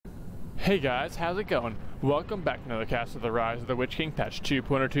Hey guys, how's it going? Welcome back to another cast of the Rise of the Witch King patch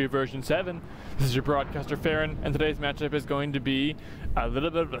 2.02 version 7. This is your broadcaster Phaeron, and today's matchup is going to be a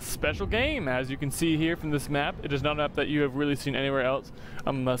little bit of a special game. As you can see here from this map, it is not a map that you have really seen anywhere else,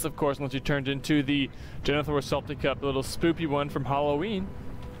 unless you turned into the Denethor Salty Cup, the little spoopy one from Halloween.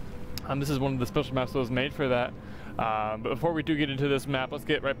 This is one of the special maps that was made for that. But before we do get into this map, let's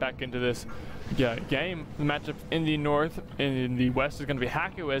get right back into this game. The matchup in the north, in the west, is going to be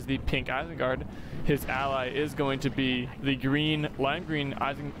Haku as the pink Isengard. His ally is going to be the lime green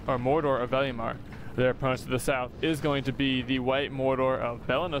Mordor of Veliamar. Their opponent to the south is going to be the white Mordor of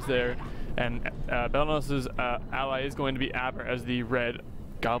Belenos there, and Belenos' ally is going to be Ab3r as the red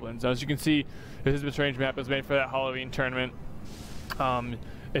Goblins. Now, as you can see, this is a strange map. It was made for that Halloween tournament.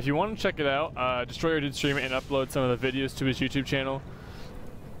 If you want to check it out, Destroyer did stream it and upload some of the videos to his YouTube channel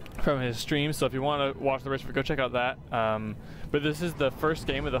from his stream, so if you want to watch the rest of it, go check out that. But this is the first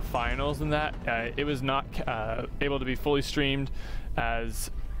game of the finals in that. It was not able to be fully streamed,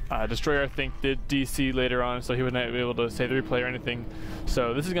 as Destroyer, I think, did DC later on, so he would not be able to save the replay or anything.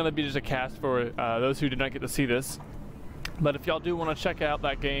 So this is going to be just a cast for those who did not get to see this. But if y'all do want to check out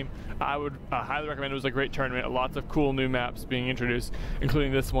that game, I would highly recommend it. It was a great tournament, lots of cool new maps being introduced,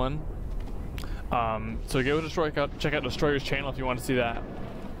 including this one. So go to check out Destroyer's channel if you want to see that.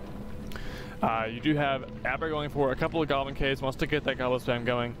 You do have Ab3r going for a couple of Goblin Caves, wants to get that Goblin spam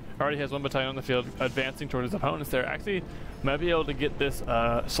going. Already has one battalion on the field, advancing towards his opponents there. Actually, might be able to get this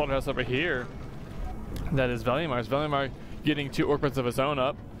slaughterhouse over here. That is Veliamar's. Veliamar getting 2 orc bits of his own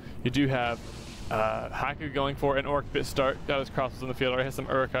up. You do have Haku going for an orc bit start, got his crosses on the field, already has some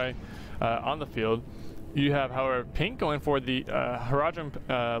Urukai on the field. You have, however, Pink going for the Haradrim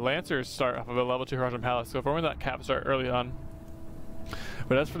Lancers start off of a level 2 Haradrim Palace, so forming that cap start early on.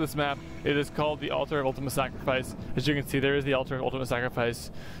 But as for this map, it is called the Altar of Ultimate Sacrifice. As you can see, there is the Altar of Ultimate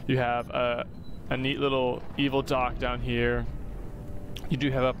Sacrifice. You have a neat little evil dock down here. You do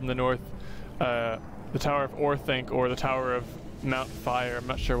have up in the north the Tower of Orthanc, or the Tower of Mount Fire. I'm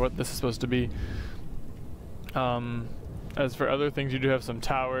not sure what this is supposed to be. As for other things, you do have some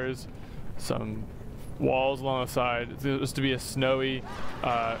towers, some walls along the side. It's supposed to be a snowy,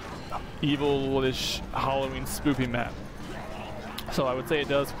 evil-ish Halloween spoopy map. So I would say it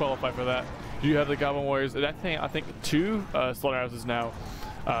does qualify for that. You have the Goblin Warriors, and I think 2 slaughterhouses now.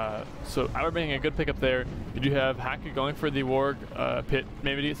 So Ab3r making a good pickup there. You do have Haku going for the Warg pit,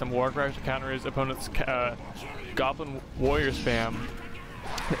 maybe to get some Warg Rags to counter his opponent's Goblin Warrior spam.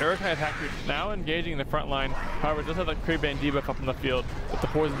 The Urukai of Haku now engaging in the front line. However, it does have the Crave Bane debuff up in the field, but the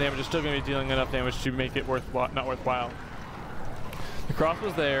poison damage is still going to be dealing enough damage to make it not worthwhile. The cross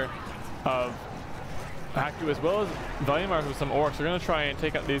was there of Haku, as well as Veliamar with some orcs. They're going to try and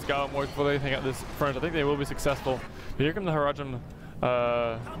take out these Goblin Warriors before they take out this front. I think they will be successful. But here come the Haradrim.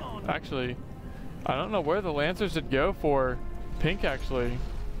 Actually, I don't know where the Lancers did go for Pink, actually.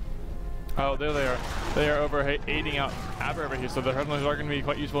 Oh, there they are. They are over aiding out Ab3r over here, so the Haradrims are going to be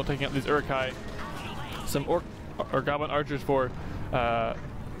quite useful taking out these Urukai. Some orc or Goblin archers for Ab3r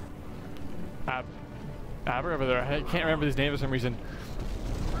over there. I can't remember these names for some reason.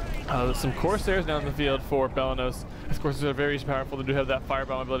 Some Corsairs down the field for Belenos. These Corsairs are very powerful. They do have that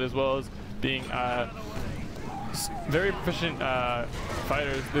firebomb ability, as well as being very proficient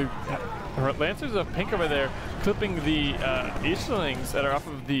fighters. The Lancers of Pink over there clipping the Easterlings that are off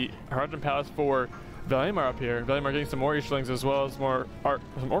of the Haradrim Palace for Veliamar up here. Veliamar getting some more Easterlings, as well as some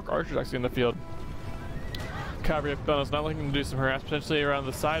Orc Archers actually in the field. Cavalry of Belenos not looking to do some harass potentially around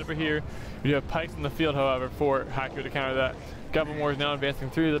the side over here. We do have Pikes in the field, however, for Haku to counter that. Goblin Warriors now advancing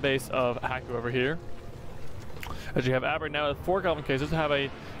through the base of Haku over here. As you have Ab3r now with 4 Goblin Caves, doesn't have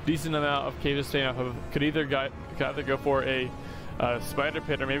a decent amount of caves to stay off of. Could either go for a Spider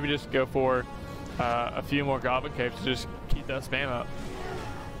Pit, or maybe just go for a few more Goblin Caves to just keep that spam up.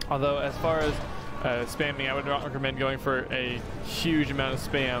 Although, as far as spamming, I would not recommend going for a huge amount of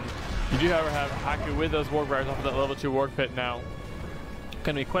spam. You do, however, have Haku with those Warg Riders off of that level 2 Warg Pit now.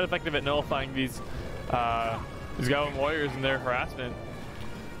 Going to be quite effective at nullifying these Goblin Warriors and their harassment.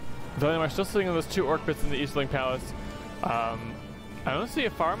 Veliamar still sitting on those 2 Orc Pits in the Easterling Palace. I don't see a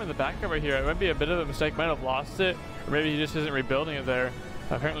farm in the back over here. It might be a bit of a mistake. Might have lost it, or maybe he just isn't rebuilding it there.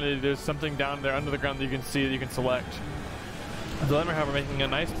 Apparently there's something down there under the ground that you can see that you can select. Veliamar, however, making a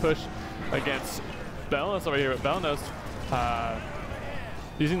nice push against Belenos over here, but Belenos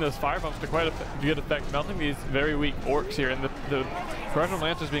using those fire bombs to quite a good effect, melting these very weak orcs here, and the Haradrim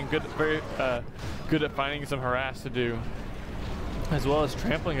Lancers being very good at finding some harass to do, as well as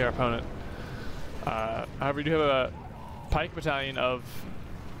trampling their opponent. However, we do have a Pike battalion of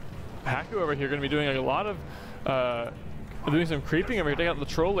Haku over here, going to be doing a lot of doing some creeping over here. Take out the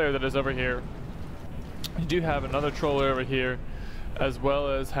troll lair that is over here. You do have another troll lair over here, as well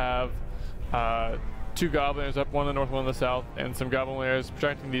as have 2 goblins up, one in the north, one in the south, and some goblin lairs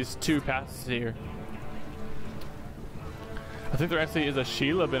protecting these 2 passes here. I think there actually is a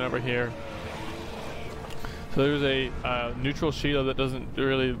Sheila bin over here. So there's a neutral Sheila that doesn't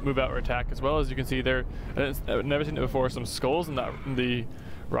really move out or attack, as well as you can see there. I've never seen it before. Some skulls in the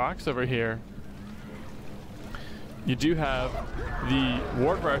rocks over here. You do have the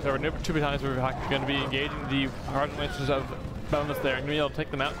Warbriars over 2 battalions where Haku is going to be engaging the Hardened Lancers of Belenos there, and going to be able to take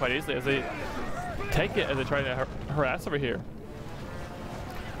them out quite easily as they take it, as they try to harass over here.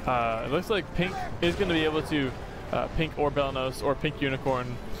 It looks like Pink is going to be able to Pink or Belenos or Pink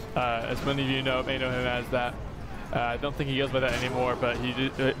Unicorn, as many of you may know him as that. I don't think he goes by that anymore, but he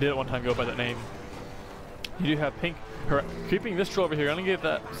did at one time go by that name. You do have Pink creeping this troll over here. Gonna get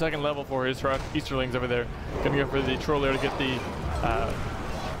that 2nd level for his Easterlings over there. Gonna go for the troll there to get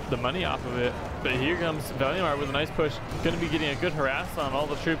the money off of it. But here comes Veliamar with a nice push. Gonna be getting a good harass on all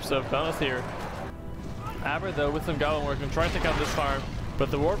the troops of Belenos here. Ab3r though with some Goblin Wars gonna try and take out this farm,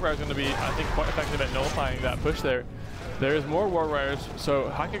 but the Warbriar is gonna be, I think, quite effective at nullifying that push there. There is more Warbriars, so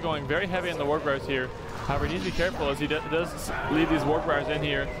Haku going very heavy on the Warbriars here. However, he needs to be careful as he does leave these Warbriars in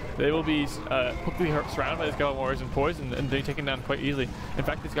here. They will be quickly surrounded by these Goblin Warriors and poisoned, and they're taken down quite easily. In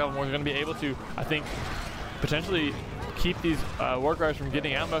fact, these Goblin Warriors are going to be able to, I think, potentially keep these Warbriars from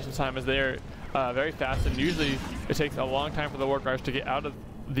getting out most of the time, as they're very fast, and usually it takes a long time for the Warbriars to get out of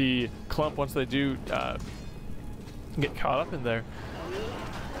the clump once they do get caught up in there.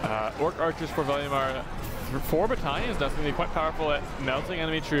 Orc Archers for Veliamar. 4 battalions now, it's going to be quite powerful at melting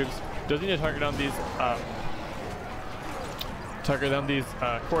enemy troops. Doesn't need to target on these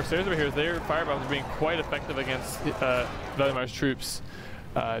Corsairs over here, as their firebombs are being quite effective against Veliamar's troops.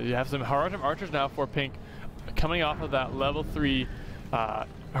 You have some Haradrim Archers now for Pink, coming off of that level 3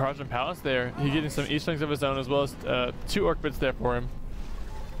 Haradrim Palace there. He's getting some Eastlings of his own, as well as 2 Orc Bits there for him.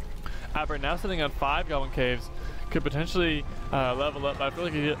 Ab3r now sitting on 5 Goblin Caves. Could potentially level up. I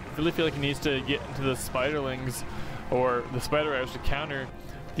really feel like he needs to get into the Spiderlings or the Spider Riders to counter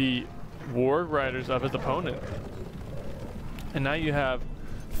the War Riders of his opponent. And now you have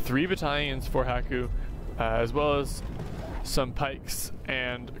 3 battalions for Haku, as well as some pikes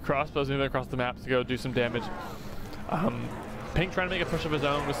and crossbows moving across the map to go do some damage. Pink trying to make a push of his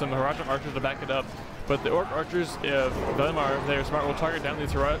own with some Haradrim Archers to back it up, but the Orc Archers of Veliamar, they are smart, will target down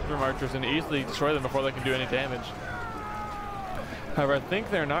these Haradrim Archers and easily destroy them before they can do any damage. However, I think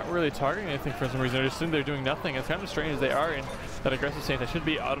they're not really targeting anything for some reason. They're just sitting there doing nothing. It's kind of strange as they are in that aggressive stance. They should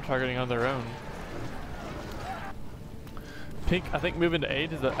be auto-targeting on their own. Pink, I think, moving to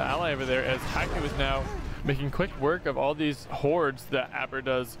aid as an ally over there, as Haku is now making quick work of all these hordes that Ab3r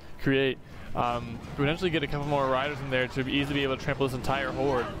does create. Potentially get a couple more riders in there to easily be able to trample this entire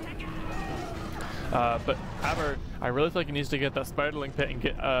horde. But Ab3r, I really feel like he needs to get that Spiderling pit and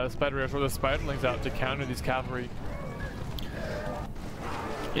get Spider Raiders or the Spiderlings out to counter these cavalry.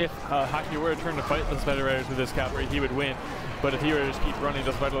 If Haku were to turn to fight the Spider Raiders with this cavalry, he would win. But if he were to just keep running,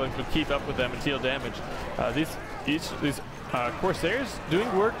 the Spiderlings would keep up with them and deal damage. These Corsairs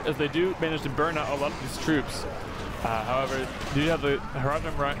doing work, as they do manage to burn out a lot of these troops. However, you have the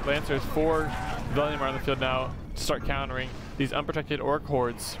Haradrim Lancers for Veliamar on the field now to start countering these unprotected Orc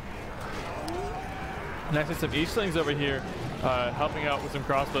hordes. Next is some Eastlings over here, helping out with some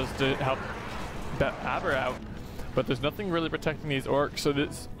crossbows to help Ab3r out. But there's nothing really protecting these Orcs, so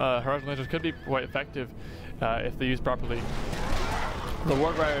this Haradrim Lancers could be quite effective if they used properly. The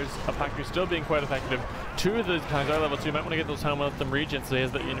War Riders of Haku still being quite effective. 2 of those times are level 2. Might want to get those home with them regents so he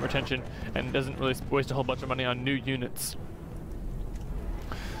has that unit retention and doesn't really waste a whole bunch of money on new units.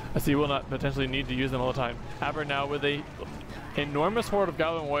 As he will not potentially need to use them all the time. Ab3r now with a enormous horde of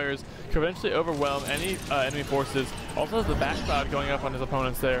Goblin Warriors could eventually overwhelm any enemy forces. Also has the back cloud going up on his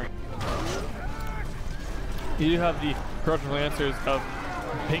opponents there. You do have the Haradrim Lancers of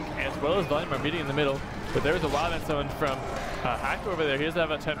Pink as well as Veliamar meeting in the middle, but there's a Wildman summon from Haku over there. He doesn't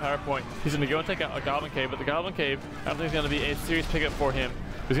have a 10 power point. He's going to go and take out a Goblin Cave, but the Goblin Cave I don't think is going to be a serious pickup for him.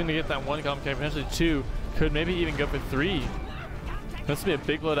 He's going to get that 1 Goblin Cave, potentially 2, could maybe even go for 3. That's going to be a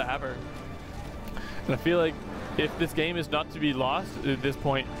big blow to Ab3r. And I feel like if this game is not to be lost at this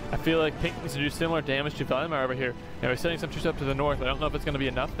point, I feel like Pink needs to do similar damage to Veliamar over here. Now he's sending some troops up to the north. I don't know if it's going to be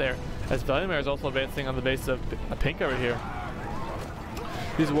enough there, as Veliamar is also advancing on the base of Pink over here.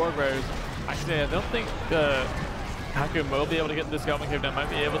 These War Riders, actually I don't think Haku will be able to get this Goblin Cave down. Might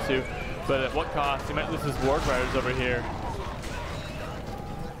be able to, but at what cost? He might lose his War Riders over here.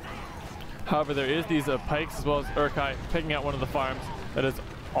 However, there is these pikes as well as Urkai picking out one of the farms that is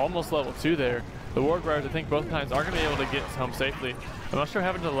almost level 2 there. The Warg Riders, I think both times are going to be able to get home safely. I'm not sure what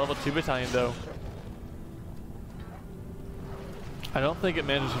happened to the level 2 battalion though. I don't think it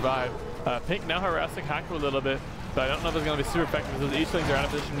managed to survive. Pink now harassing Haku a little bit, but I don't know if it's going to be super effective because those Eastlings are out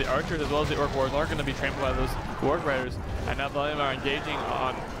of position. The archers as well as the Orc Warriors are going to be trampled by those Warg Riders, and now Veliamar engaging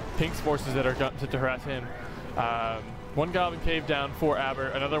on Pink's forces that are going to harass him. One Goblin cave down for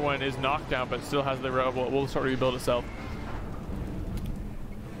Ab3r, another one is knocked down but still has the row, will start to rebuild itself.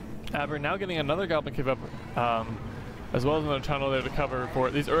 Ab3r now getting another Goblin cave up, as well as another tunnel there to cover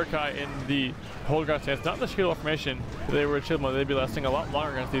for these Uruk-hai in the Hold Guard stance. Not in the shield wall formation, if they were a shield mode, they'd be lasting a lot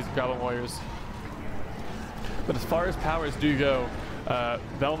longer against these Goblin Warriors. But as far as powers do go,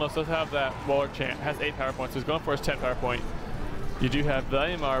 Belenos does have that Warlord Chant, has 8 power points, so he's going for his 10 power point. You do have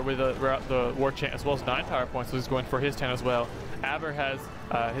Veliamar with the War Chant as well as 9 power points, so he's going for his 10 as well. Ab3r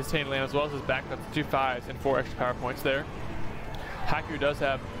has his 10 land as well as his backup, 2 5s and 4 extra power points there. Haku does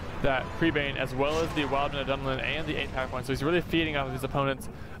have that Prebane as well as the Wildman Adunlin and the 8 power points, so he's really feeding off of his opponent's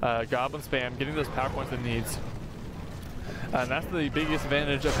Goblin spam, getting those power points that he needs. And that's the biggest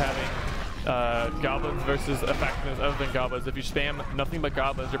advantage of having Goblins versus effectiveness other than Goblins. If you spam nothing but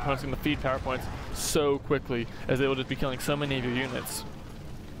Goblins, your opponent's going to feed power points so quickly as they will just be killing so many of your units.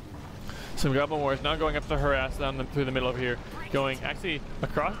 Some Goblin Warriors now going up to harass down through the middle over here, going actually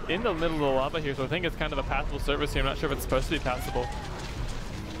across in the middle of the lava here, so I think it's kind of a passable surface here. I'm not sure if it's supposed to be passable.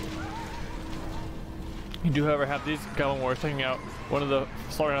 You do, however, have these Goblin Warriors taking out one of the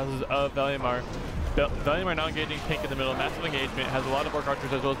slaughterhouses of Veliamar. Veliamar now engaging Pink in the middle, massive engagement, has a lot of Orc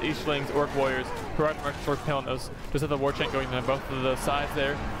Archers as well as Eastlings, Orc Warriors, who are marked for Belenos. Just have the War Chant going on both of the sides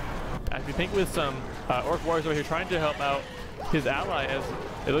there. Actually, Pink with some Orc Warriors over here trying to help out his ally, as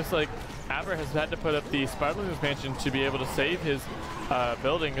it looks like Ab3r has had to put up the Spiderling expansion to be able to save his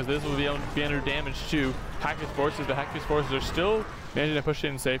building, as this will be under damage to Haku's forces, but Haku's forces are still managing to push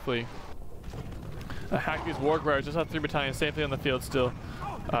in safely. Haku's Warg Riders just have 3 battalions safely on the field still.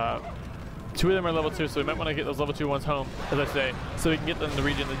 2 of them are level 2, so we might want to get those level 2 ones home, as I say, so we can get them to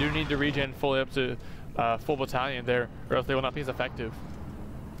regen. They do need to regen fully up to full battalion there, or else they will not be as effective.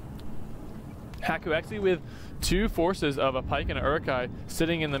 Haku actually with 2 forces of a Pike and an Uruk-hai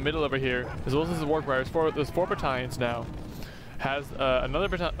sitting in the middle over here, as well as his Warg Riders. There's 4 battalions now. Has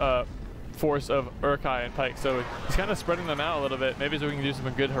another force of Uruk-hai and Pike, so he's kind of spreading them out a little bit, maybe so we can do some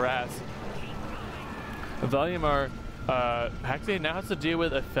good harass. Veliamar actually now has to deal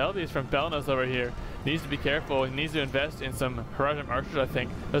with a Felbeast from Belenos over here. He needs to be careful. He needs to invest in some Horizon Archers, I think.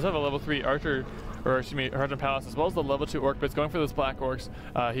 Does have a level 3 Archer, or excuse me, Horizon Palace, as well as the level 2 Orc, but it's going for those Black Orcs.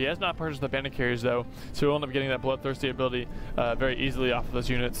 He has not purchased the Bandit Carriers though, so he'll end up getting that Bloodthirsty ability very easily off of those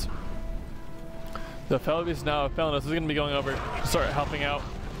units. The Felbeast now of Belenos is going to be going over to start helping out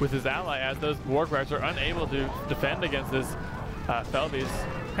with his ally, as those Warg Riders are unable to defend against this Felbeast.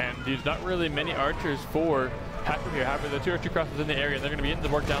 And there's not really many archers for Haku here. However, the 2 archer crossers in the area, they're going to be in to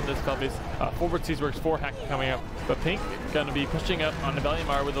work down this Felbeast. Forward Siege Works for Haku coming up. But Pink going to be pushing up on the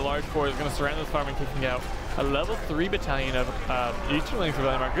Veliamar with a large force. Going to surround this farm and kicking out a level 3 battalion of Easterlings for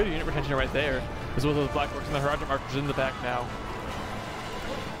Veliamar. Good unit retention right there, as well as those Black Orcs and the Horizon Archers in the back now.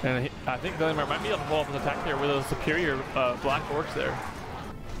 And I think Veliamar might be able to pull off his attack here with those superior Black Orcs there.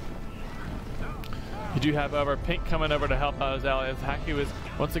 You do have, however, Pink coming over to help out his ally, as Haku is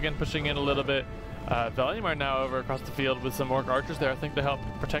once again pushing in a little bit. Veliamar now over across the field with some Orc Archers there, I think, to help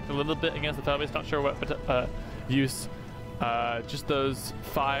protect a little bit against the Felbeast. Not sure what use just those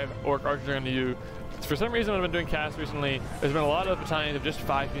 5 Orc Archers are going to do. For some reason, when I've been doing casts recently, there's been a lot of battalions of just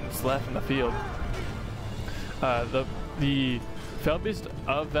 5 units left in the field. The Felbeast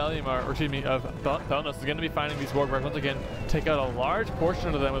of Veliamar, or excuse me, of Belenos is going to be finding these Warg Riders once again, take out a large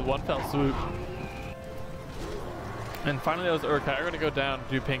portion of them with one fell swoop. And finally, those Uruk-hai are going to go down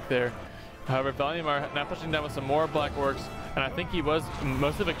to Pink there. However, Veliamar now pushing down with some more Black Orcs, and I think he was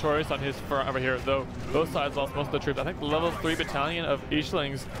mostly victorious on his front over here, though both sides lost most of the troops. I think the level 3 battalion of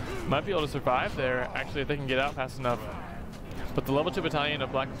Eastlings might be able to survive there, actually, if they can get out fast enough. But the level 2 battalion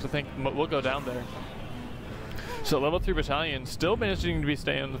of Black Orcs, I think, will go down there. So level 3 battalion still managing to be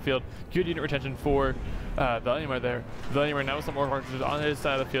staying on the field. Good unit retention for Veliamar there. Veliamar now with some more archers on his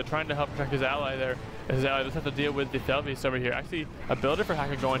side of the field, trying to help protect his ally there. His ally does have to deal with the Felbeast over here. Actually, a builder for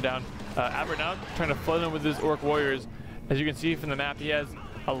Haku going down. Ab3r now trying to flood him with his Orc Warriors. As you can see from the map, he has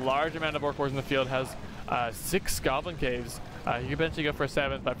a large amount of Orc Warriors in the field, has 6 Goblin Caves. He could potentially go for a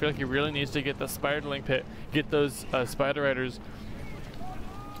 7th, but I feel like he really needs to get the Spiderling Pit, get those Spider Riders,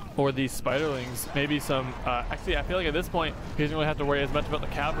 or these Spiderlings, maybe some, actually I feel like at this point he doesn't really have to worry as much about the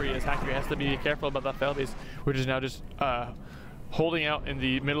cavalry, as Haku has to be careful about that Felbeast, which is now just holding out in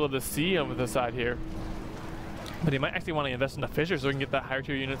the middle of the sea over the side here. But he might actually want to invest in the Fissure so we can get that higher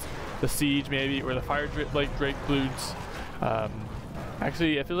tier units, the Siege maybe, or the Fire Drake Bloods.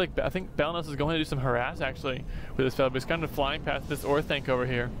 Actually, I think Belenos is going to do some harass actually with this fellow, but he's kind of flying past this Orthanc over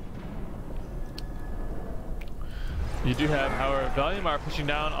here. You do have, however, Veliamar pushing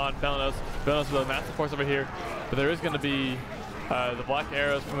down on Belenos. Belenos with a massive force over here, but there is going to be the black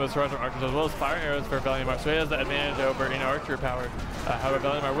arrows from those Horizon archers as well as fire arrows for Veliamar, so he has the advantage over in archer power. However,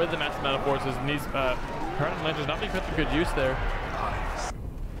 Veliamar with the massive amount of forces needs Horizon Lancers not being put to good use there.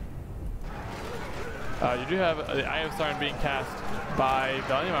 You do have the Eye of Sauron being cast by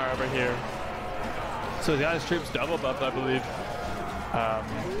Veliamar over here, so he's got his troops double buffed, I believe.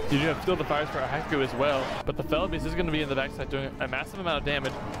 You do have Field of Fires for Haku as well, but the Fellow Beast is going to be in the backside doing a massive amount of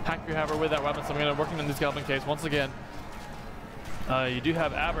damage. Haku, however, with that weapon, so I'm going to working on these Goblin caves once again. You do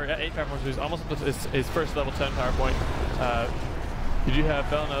have Ab3r at 8 power points, who's almost up to his first level 10 power point. You do have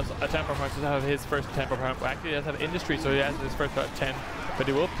Belenos at 10 power points, to have his first 10 power point. Well, actually, he does have Industry, so he has his first 10, but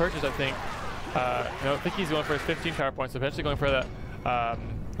he will purchase, I think. I think he's going for his 15 power points, so eventually going for that.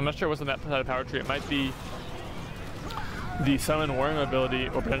 I'm not sure what's on that side of power tree. It might be the Summon Worm ability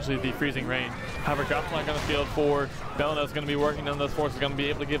or potentially the Freezing Rain. However, Goblin on the field for Belenos is going to be working on those forces, going to be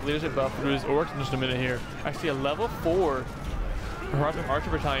able to give leadership buff through his orcs in just a minute here. Actually, a level 4 Horizon Archer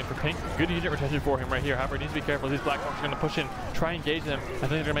Battalion for Pink. Good unit retention for him right here. However, he needs to be careful. These Black Orcs are going to push in, try and engage them. I think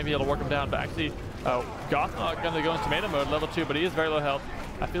they're going to be able to work them down, but actually, Gothnog going to go in tomato mode, level 2, but he is very low health.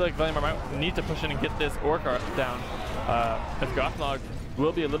 I feel like Veliamar might need to push in and get this Orc down. As Gothnog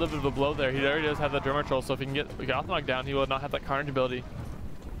will be a little bit of a blow there. He already does have the Drummer Troll, so if he can get Gothnog down, he will not have that Carnage ability.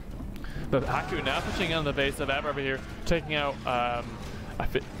 But Haku now pushing on the base of Ab3r over here, taking out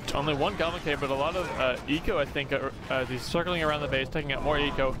only one Goblin Cave, but a lot of eco, I think, as he's circling around the base, taking out more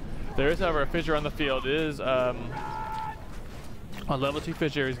eco. There is, however, a Fissure on the field. It is a level 2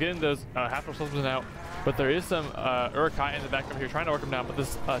 Fissure. He's getting those half-orc swordsmen out, but there is some Uruk-hai in the back over here trying to work them down, but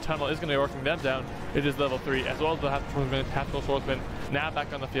this tunnel is going to be working them down. It is level 3, as well as the half-orc swordsman now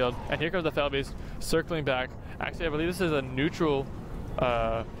back on the field. And here comes the Fellow Beast circling back. Actually, I believe this is a neutral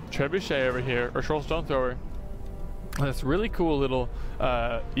Trebuchet over here, or Troll Stone Thrower. And this really cool little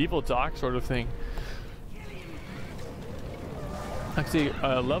evil dock sort of thing. Actually,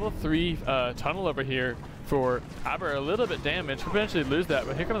 level 3 tunnel over here for Ab3r, a little bit damaged. Could potentially lose that,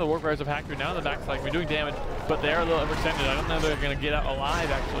 but here come the War Bears of Haku now in the backside. We're doing damage, but they are a little overextended. I don't know if they're going to get out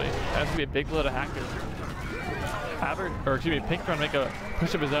alive, actually. That's going to be a big blow to Haku. Ab3r, or excuse me, Pink trying to make a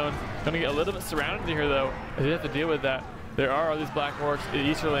push of his own. Going to get a little bit surrounded here, though, as he has to deal with that. There are all these Black Orcs,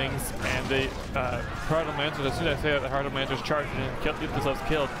 Easterlings, and the Hardened Lancers. As soon as I say that, the Hardened Lancers charge and get themselves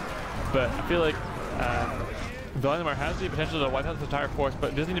killed. But I feel like Veliamar has the potential to wipe out this entire force,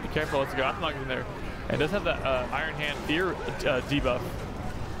 but does need to be careful. It's Gothnog in there. And does have that Iron Hand Fear debuff,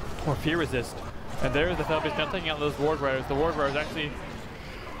 or Fear Resist. And there is the Fellow Beast now taking out those Ward Riders. The Ward Riders actually,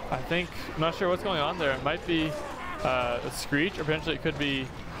 I think, I'm not sure what's going on there. It might be a Screech, or potentially it could be,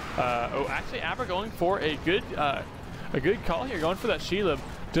 oh, actually Ab3r going for a good call here, going for that Shelob.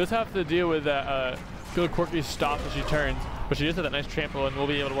 Does have to deal with that good quirky stop as she turns, but she does have that nice trample, and we'll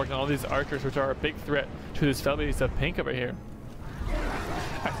be able to work on all these archers, which are a big threat to this Fellow Beast of Pink over here.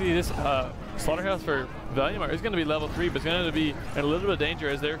 Actually, this Slaughterhouse for Veliamar is going to be level 3, but it's going to be in a little bit of danger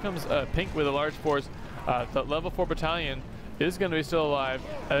as there comes Pink with a large force. The level 4 battalion is going to be still alive.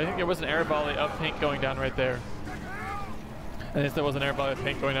 I think there was an air volley of Pink going down right there. And yes, there was an air volley of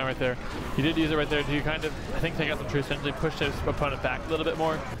Pink going down right there. He did use it right there to kind of, I think, take out some troops, essentially push his opponent back a little bit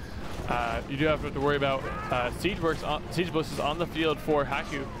more. You do have to worry about siege bosses on the field for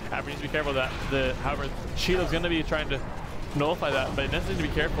Haku. Ab3r needs to be careful that however, Sheila's going to be trying to nullify that, but it does need to be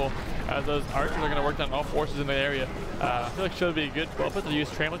careful as those archers are going to work down all forces in the area. I feel like she'll be good, well put to use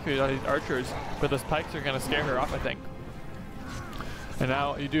trample on these archers, but those pikes are going to scare her off, I think. And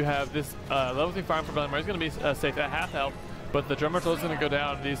now you do have this level 3 farm for Veliamar. It's going to be safe at half health, but the Drummer Troll is going to go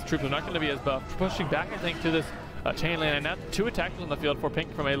down. These troops are not going to be as buffed. Pushing back, I think, to this chain lane, and now 2 attacks on the field for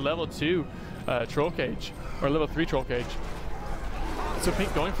Pink from a level 2 Troll Cage, or level 3 Troll Cage. So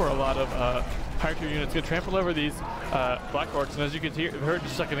Pink going for a lot of higher tier units, going to trample over these Black Orcs, and as you could heard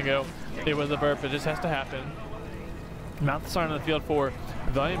just a second ago, it was a burp. It just has to happen. Mount the Sarn on the field for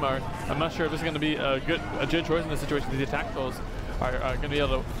Veliamar. I'm not sure if this is going to be a good choice in this situation. These attack trolls are going to be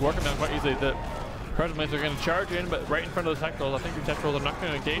able to work them down quite easily. The Horizon Lancers are going to charge in, but right in front of those attack trolls. I think the attack trolls are not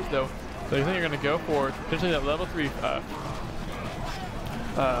going to engage though. So I think you're going to go for potentially that level 3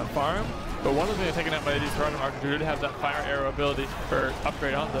 farm. But one of them is taken out by these Horizon Archers who did have that fire arrow ability for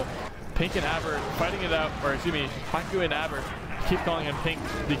upgrade on them. Pink and Ab3r fighting it out, or excuse me, Haku and Ab3r keep calling him Pink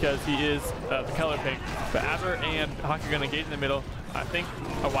because he is the color Pink. But Ab3r and Haku are going to engage in the middle. I think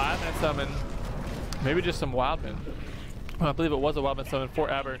a Wildman summon maybe just some Wildman. I believe it was a Wildman summon for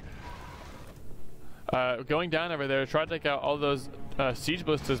Ab3r. Going down over there to try to take out all those siege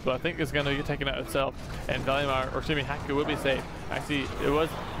boosters, but I think it's going to get taken out itself, and Veliamar, or excuse me, Haku will be safe. Actually, it was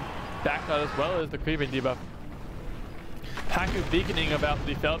backed out as well as the creeping debuff. Haku beaconing about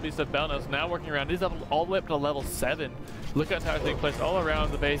the Fell Beast of Belenos, now working around. He's up all the way up to level 7. Look at how it's taking place all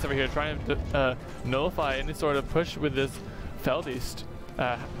around the base over here, trying to nullify any sort of push with this Fell Beast.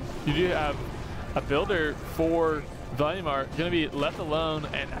 You do have a builder for Veliamar going to be left alone,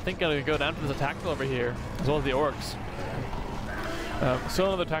 and I think going to go down to this attack roll over here, as well as the orcs. Still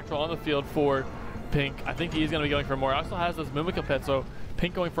another attack roll on the field for Pink. I think he's going to be going for more. Also has this Mimical Pet, so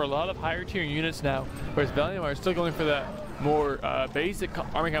Pink going for a lot of higher tier units now, whereas Veliamar is still going for that more basic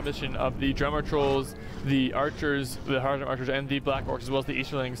army composition of the Drummer Trolls, the Archers, the Hardened Archers, and the Black Orcs, as well as the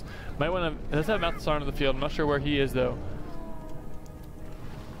Easterlings. Might want to, let's have Malthasar on the field. I'm not sure where he is though.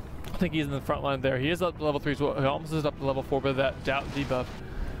 I think he's in the front line there. He is up to level 3, so he almost is up to level 4 with that Doubt debuff.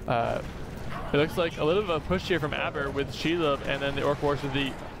 It looks like a little bit of a push here from Aber with Shelob, and then the Orc Wars with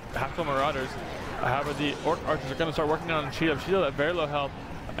the Haku Marauders. However, the Orc Archers are going to start working on Shelob. Shelob at very low health.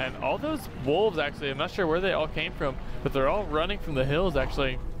 And all those wolves, actually, I'm not sure where they all came from, but they're all running from the hills,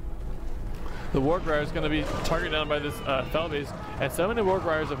 actually. The Wargrider is going to be targeted down by this Fell Beast, and so many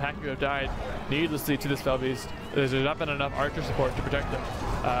Wargriders of Haku have died needlessly to this Fell Beast. There's not been enough archer support to protect them.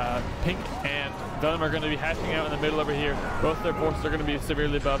 Pink and Veliamar are going to be hatching out in the middle over here. Both their forces are going to be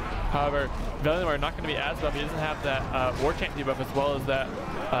severely buffed. However, Veliamar not going to be as buffed. He doesn't have that War Chant debuff as well as that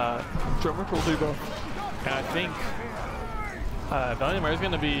Drummer Troll debuff. And I think Veliamar is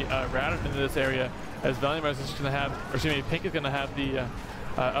going to be routed into this area, as Veliamar is just going to have, or excuse me, Pink is going to have the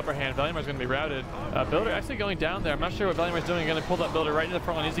upper hand. Veliamar is going to be routed. Builder actually going down there. I'm not sure what Veliamar is doing. Going to pull that Builder right into the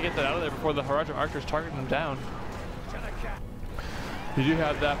front line. Needs to get that out of there before the Harajam Archers target him down. You do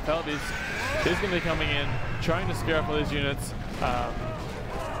have that Fell Beast. He's going to be coming in, trying to scare up all these units.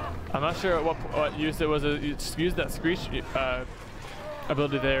 I'm not sure what use it was. Use that Screech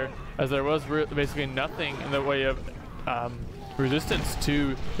ability there, as there was basically nothing in the way of resistance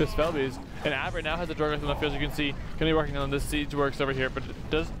to this Fell Beast. And Ab3r now has a Drogoth on the field, as you can see, going to be working on this siege works over here, but it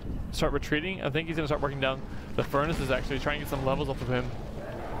does start retreating. I think he's going to start working down the furnaces, actually, trying to get some levels off of him.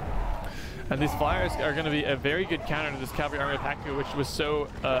 And these flyers are going to be a very good counter to this cavalry army of Haku, which was so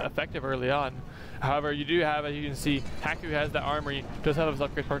effective early on. However, you do have, as you can see, Haku has the armory, does have his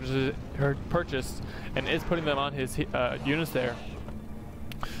upgrades purchased, and is putting them on his units there.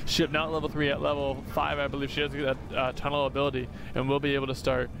 Ship now at level 3, at level 5 I believe she has that tunnel ability, and will be able to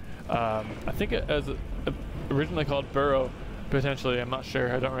start, I think it as originally called Burrow, potentially, I'm not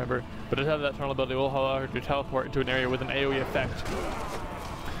sure, I don't remember, but it has that tunnel ability will allow her to teleport into an area with an AoE effect.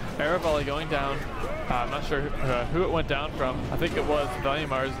 Arrow volley going down. I'm not sure who it went down from. I think it was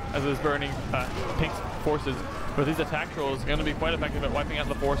Veliamar's, as it was burning Pink's forces. But these attack trolls are going to be quite effective at wiping out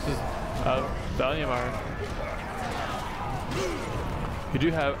the forces of Veliamar. You do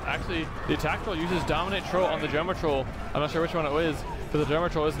have, actually, the attack troll uses Dominate Troll on the Drummer Troll. I'm not sure which one it is, but the Drummer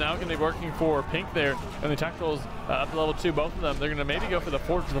Troll is now going to be working for Pink there, and the attack trolls up to level 2, both of them. They're going to maybe go for the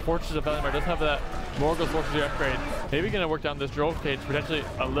Fortress. The Fortress of Veliamar does have that Morgul's Fortress upgrade. Maybe going to work down this Troll Cage, potentially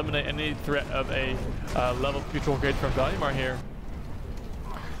eliminate any threat of a level 3 Troll Cage from Veliamar here.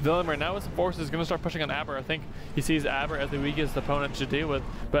 Veliamar now with some forces is going to start pushing on Ab3r. I think he sees Ab3r as the weakest opponent to deal with,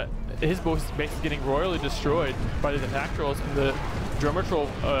 but his base is getting royally destroyed by these attack trolls and the Drummer Troll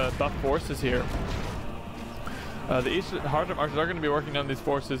buff forces here. The Hardened Archers are going to be working on these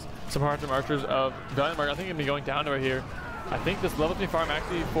forces. Some Hardened Archers of Veliamar, I think, going to be going down over here. I think this level 3 farm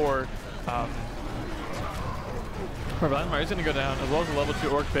actually for Veliamar is going to go down, as well as the level 2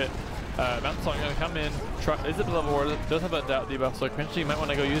 Orc Pit. Malthasar going to come in, is it level 4, does have that Doubt debuff, so potentially you might want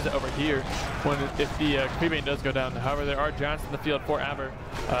to go use it over here if the Creepbane does go down. However, there are giants in the field for Aber.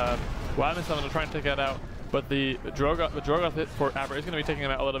 Wildman's going to try and take that out, but the Drogoth hit for Aber is going to be taking him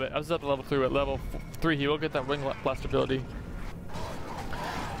out a little bit. As up to level 3, at level 3 he will get that Wing Blast ability.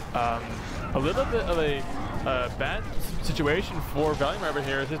 A little bit of a bad situation for Veliamar over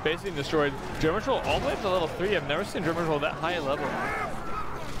here, as he's basically destroyed Drummer Troll all the way up to level 3. I've never seen Drummer Troll that high a level.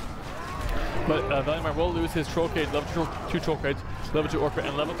 But Veliamar will lose his Troll Cage, level 2 Troll Cage, level 2 Orc Pit,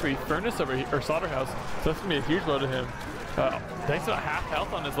 and level 3 Furnace over here, or Slaughterhouse. So that's going to be a huge blow to him. Thanks to half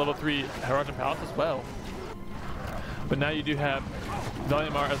health on his level 3 Harajam Palace as well. But now you do have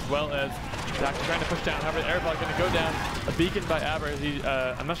Veliamar as well as Haku trying to push down. However, the air volley is going to go down. A beacon by Aber.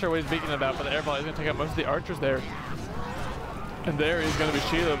 I'm not sure what he's beaconing about, but the air volley is going to take out most of the archers there. And there is going to be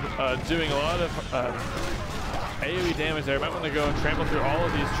Shelob doing a lot of AoE damage there. Might want to go and trample through all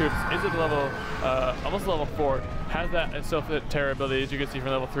of these troops. Is it level, almost level 4. has that self-hit terror ability, as you can see from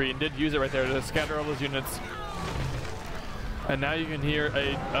level 3, and did use it right there to scatter all those units. And now you can hear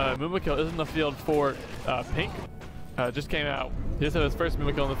a Mumakil is in the field for Pink. Just came out. He just had his first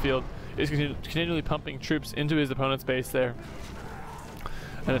Mumakil in the field. He's continually pumping troops into his opponent's base there.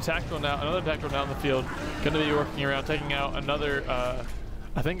 And another tactical now in the field. Going to be working around, taking out another,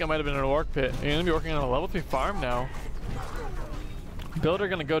 I think it might have been an orc pit. You're going to be working on a level 3 farm now. Builder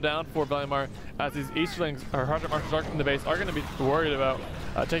going to go down for Veliamar, as these Easterlings or Hard Marchers in the base are going to be worried about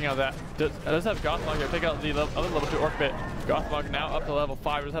taking out that. Does have Gothmog here, take out the other level 2 orc pit. Gothmog now up to level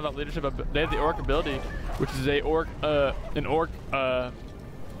 5. Does have that leadership. They have the orc ability, which is an orc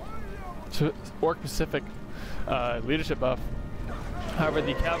specific leadership buff. However,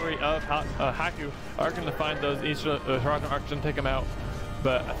 the cavalry of Haku are going to find those Easterling Hard Marchers and take them out.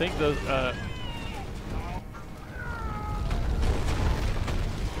 But I think those.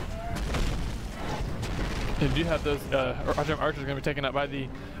 You do have those archers going to be taken out by the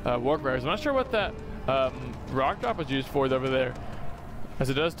Warbearers. I'm not sure what that rock drop was used for over there,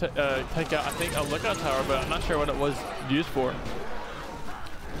 as it does take out, I think, a lookout tower, but I'm not sure what it was used for.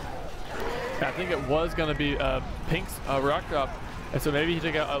 I think it was going to be Pink's rock drop, and so maybe he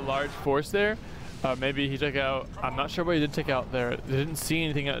took out a large force there. Maybe he took out, I'm not sure what he did take out there. They didn't see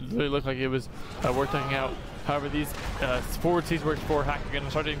anything that really looked like it was worth taking out. However, these forward siege works for Haku are going to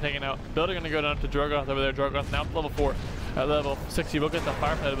start getting taken out. Builder going to go down to Drogoth over there. Drogoth now level 4. At level 6, he will get the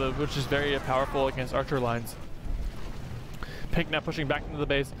Firefly ability, which is very powerful against archer lines. Pink now pushing back into the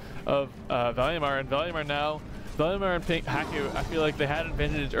base of Veliamar, and Veliamar and Pink, Haku, I feel like they had an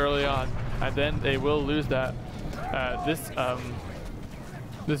advantage early on, and then they will lose that.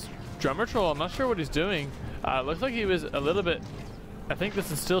 This drummer troll, I'm not sure what he's doing. Looks like he was a little bit. I think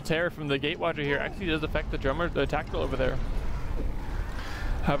this is still terror from the Gatewatcher here. Actually does affect the drummer, the tactical over there.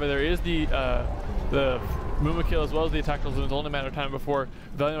 However, there is the Mumakil as well as the tacticals, and it's only a matter of time before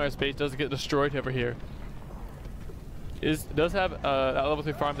Veliamar's base does get destroyed over here. Does have that level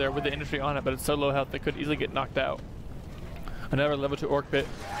 3 farm there with the industry on it, but it's so low health it could easily get knocked out. Another level 2 orc pit,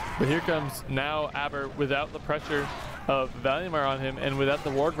 but here comes now Ab3r without the pressure of Veliamar on him, and without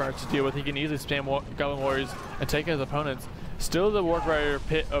the Ward Rider to deal with. He can easily spam Goblin Warriors and take his opponents. Still the Ward Rider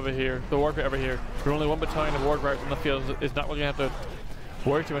pit over here, the War pit over here. With only 1 battalion of Ward Riders in the field, is not really going to have to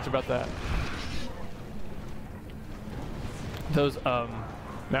worry too much about that. Those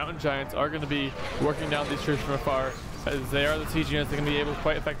mountain giants are going to be working down these troops from afar, as they are the siege units. They're going to be able to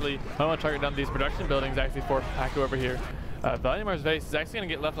quite effectively target down these production buildings actually for Haku over here. Veliamar's base is actually going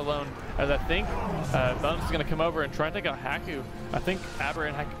to get left alone, as I think Belenos is going to come over and try and take out Haku. I think Aber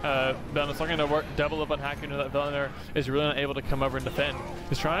and Belenos are going to double up on Haku, and that Veliamar is really not able to come over and defend.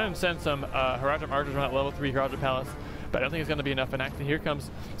 He's trying to send some Haradrim archers around that level 3 Haradrim Palace, but I don't think it's going to be enough. And actually here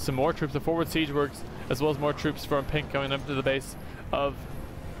comes some more troops, the forward siege works, as well as more troops from Pink going up to the base of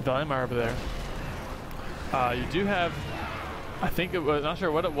Veliamar over there. You do have, I think it was, not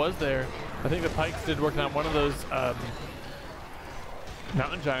sure what it was there. I think the pikes did work on one of those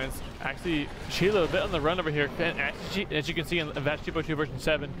mountain giants. Actually, Sheila a bit on the run over here, and actually, as you can see in Vast 2.2 version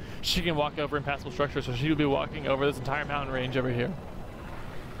 7, she can walk over impassable structures, so she will be walking over this entire mountain range over here.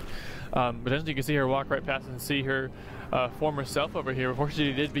 But as you can see her walk right past and see her former self over here before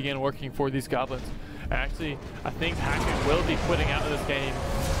she did begin working for these goblins. And actually, I think Haku will be quitting out of this game,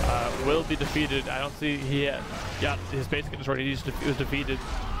 will be defeated. I don't see his base get destroyed. He was defeated.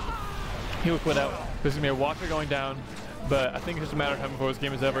 He will quit out. There's going to be a Watcher going down, but I think it's just a matter of time before this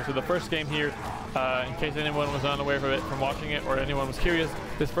game is over. So the first game here, in case anyone was unaware of it from watching it, or anyone was curious,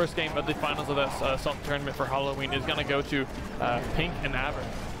 this first game of the finals of that Salt tournament for Halloween is going to go to Pink and Aber,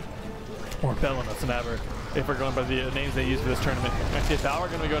 or Belenos and Aber, if we're going by the names they use for this tournament. Actually, Valor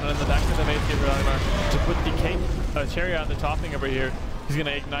going to be going in the back of the base here for Veliamar to put the cake cherry on the topping over here. He's going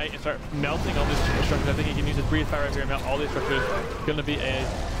to ignite and start melting all these structures. I think he can use his breathe fire right here and melt all these structures. Going to be a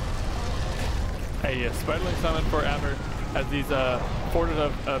Spiderling summon for Aber, as these forces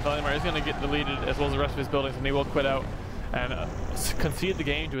of Veliamar is going to get deleted, as well as the rest of his buildings, and he will quit out and concede the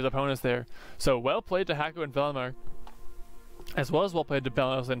game to his opponents there. So well played to Haku and Veliamar, as well as well played to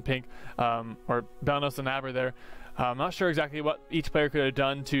Belenos and Pink, or Belenos and Aber there. I'm not sure exactly what each player could have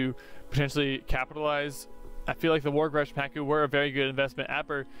done to potentially capitalize. I feel like the War Rush and Haku were a very good investment.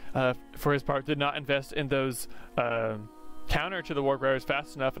 Aber, for his part, did not invest in those counter to the War Riders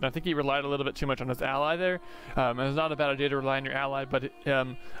fast enough, and I think he relied a little bit too much on his ally there. And it's not a bad idea to rely on your ally, but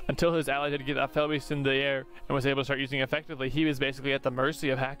until his ally did get that Fell Beast in the air and was able to start using it effectively, he was basically at the mercy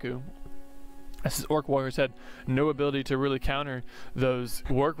of Haku. As his Orc Warriors had no ability to really counter those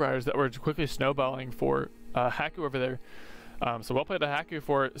War Riders that were quickly snowballing for Haku over there. So well played to Haku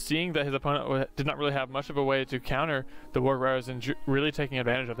for seeing that his opponent did not really have much of a way to counter the Warg Riders and really taking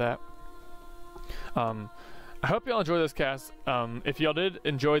advantage of that. I hope y'all enjoy this cast. If y'all did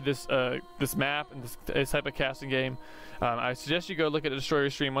enjoy this this map and this type of casting game, I suggest you go look at the Destroyer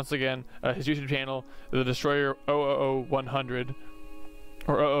stream once again, his YouTube channel, the Destroyer 000-100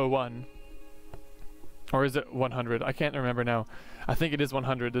 or 001, or is it 100? I can't remember now. I think it is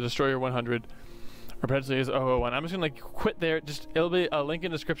 100. The Destroyer 100. Or potentially is 001. I'm just gonna quit there. It'll be a link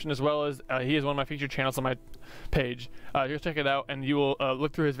in the description, as well as he is one of my featured channels on my page. Just check it out, and you will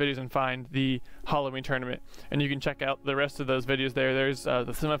look through his videos and find the Halloween tournament, and you can check out the rest of those videos there. There's the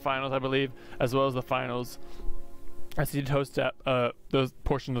semifinals, I believe, as well as the finals, as he did host at those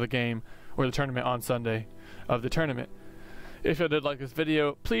portions of the game or the tournament on Sunday of the tournament. If you did like this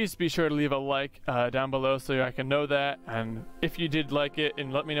video, please be sure to leave a like down below so I can know that. And if you did like it,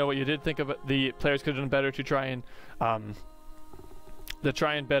 and let me know what you did think of it. The players could have done better to try and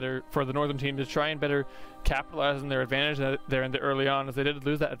better for the northern team to try and better capitalize on their advantage there in the early on, as they did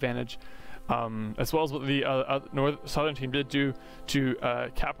lose that advantage, as well as what the southern team did do to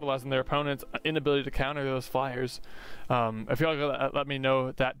capitalize on their opponent's inability to counter those flyers. If y'all could let me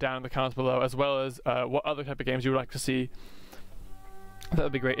know that down in the comments below, as well as what other type of games you would like to see. That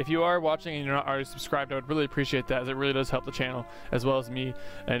would be great. If you are watching and you're not already subscribed, I would really appreciate that, as it really does help the channel as well as me,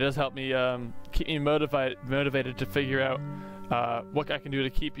 and it does help me keep me motivated to figure out what I can do to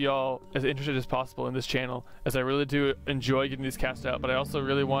keep y'all as interested as possible in this channel, as I really do enjoy getting these cast out, but I also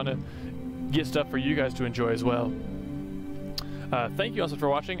really want to get stuff for you guys to enjoy as well. Thank you also for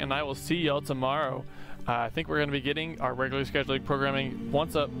watching, and I will see y'all tomorrow. I think we're going to be getting our regularly scheduled programming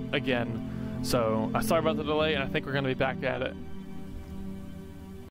once up again, so sorry about the delay, and I think we're going to be back at it.